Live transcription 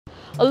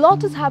A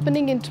lot is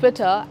happening in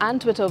Twitter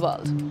and Twitter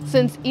world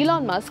since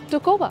Elon Musk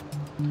took over.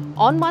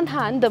 On one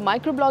hand, the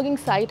microblogging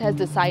site has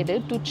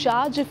decided to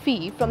charge a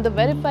fee from the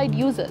verified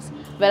users,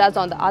 whereas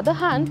on the other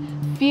hand,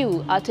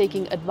 few are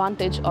taking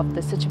advantage of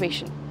the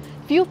situation.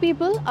 Few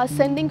people are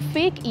sending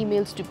fake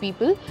emails to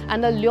people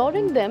and are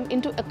luring them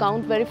into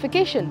account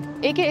verification,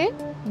 aka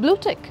blue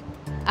tick.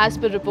 As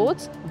per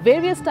reports,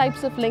 various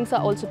types of links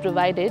are also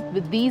provided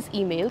with these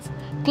emails,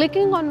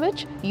 clicking on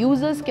which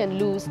users can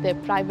lose their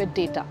private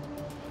data.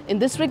 In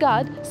this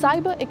regard,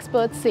 cyber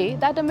experts say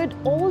that amid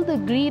all the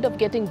greed of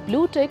getting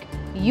blue tick,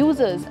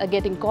 users are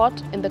getting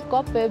caught in the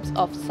cobwebs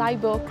of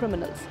cyber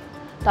criminals.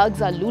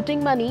 Thugs are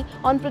looting money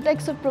on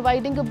pretext of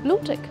providing a blue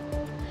tick.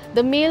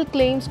 The mail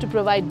claims to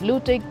provide blue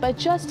tick by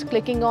just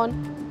clicking on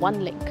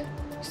one link.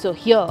 So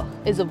here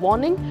is a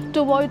warning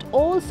to avoid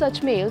all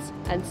such mails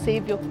and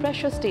save your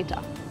precious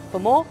data. For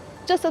more,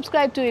 just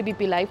subscribe to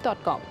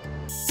abplive.com.